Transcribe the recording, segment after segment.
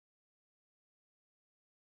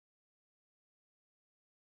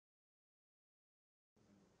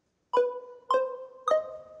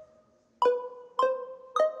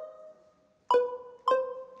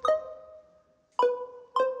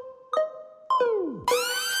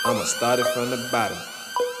I'ma start it from the bottom.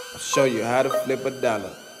 I'll show you how to flip a dollar.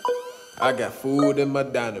 I got food in my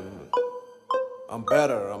dining room. I'm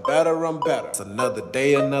better, I'm better, I'm better. It's another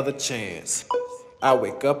day, another chance. I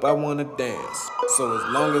wake up, I wanna dance. So as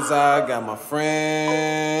long as I got my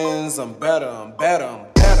friends, I'm better, I'm better, I'm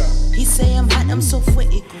better. He say I'm hot, I'm so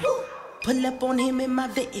critical. Pull up on him in my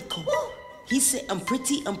vehicle. He said I'm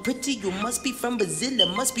pretty, you must be from Brazil, it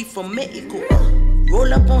must be from Mexico.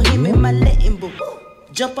 Roll up on him in my Latin book.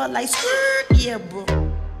 Jump out like skirt, yeah, bro.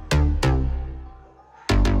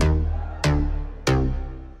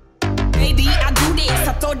 Baby, I do this,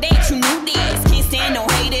 I thought that you knew this. Can't stand no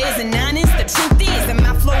haters and honest, the truth is in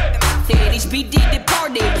my flow, HBD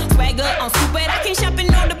departed. Swagger on stupid, I can't shop in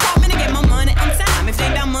no department to get my money on time. If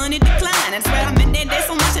they got money, decline. I swear I meant that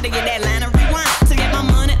so much to get that line of rewind. To get my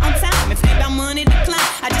money on time. If they got money,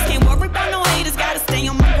 decline. I just can't worry about no haters, gotta stay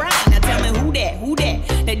on my grind. Now tell me who that?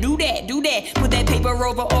 They do that. Put that paper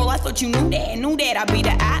over all, I thought you knew that. I be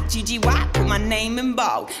the I-G-G-Y, put my name in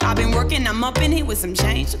bold. I've been working, I'm up in here with some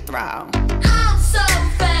change to throw. I'm so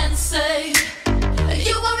fancy,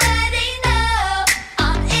 you already know.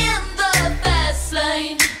 I'm in the fast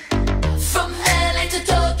lane, from LA to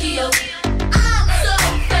Tokyo. I'm so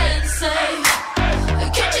fancy,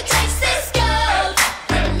 can't you taste this gold?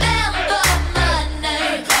 Remember my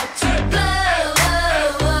name, to blow.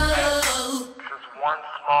 This is one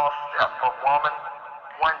small step for woman,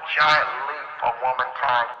 one giant leap for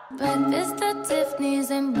womankind. Breakfast at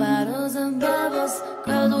Tiffany's and bottles of bubbles.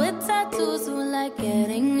 Girls with tattoos who like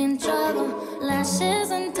getting in trouble.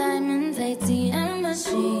 Lashes and diamonds, ATM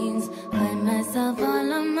machines. Buy myself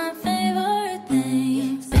all of my favorite things.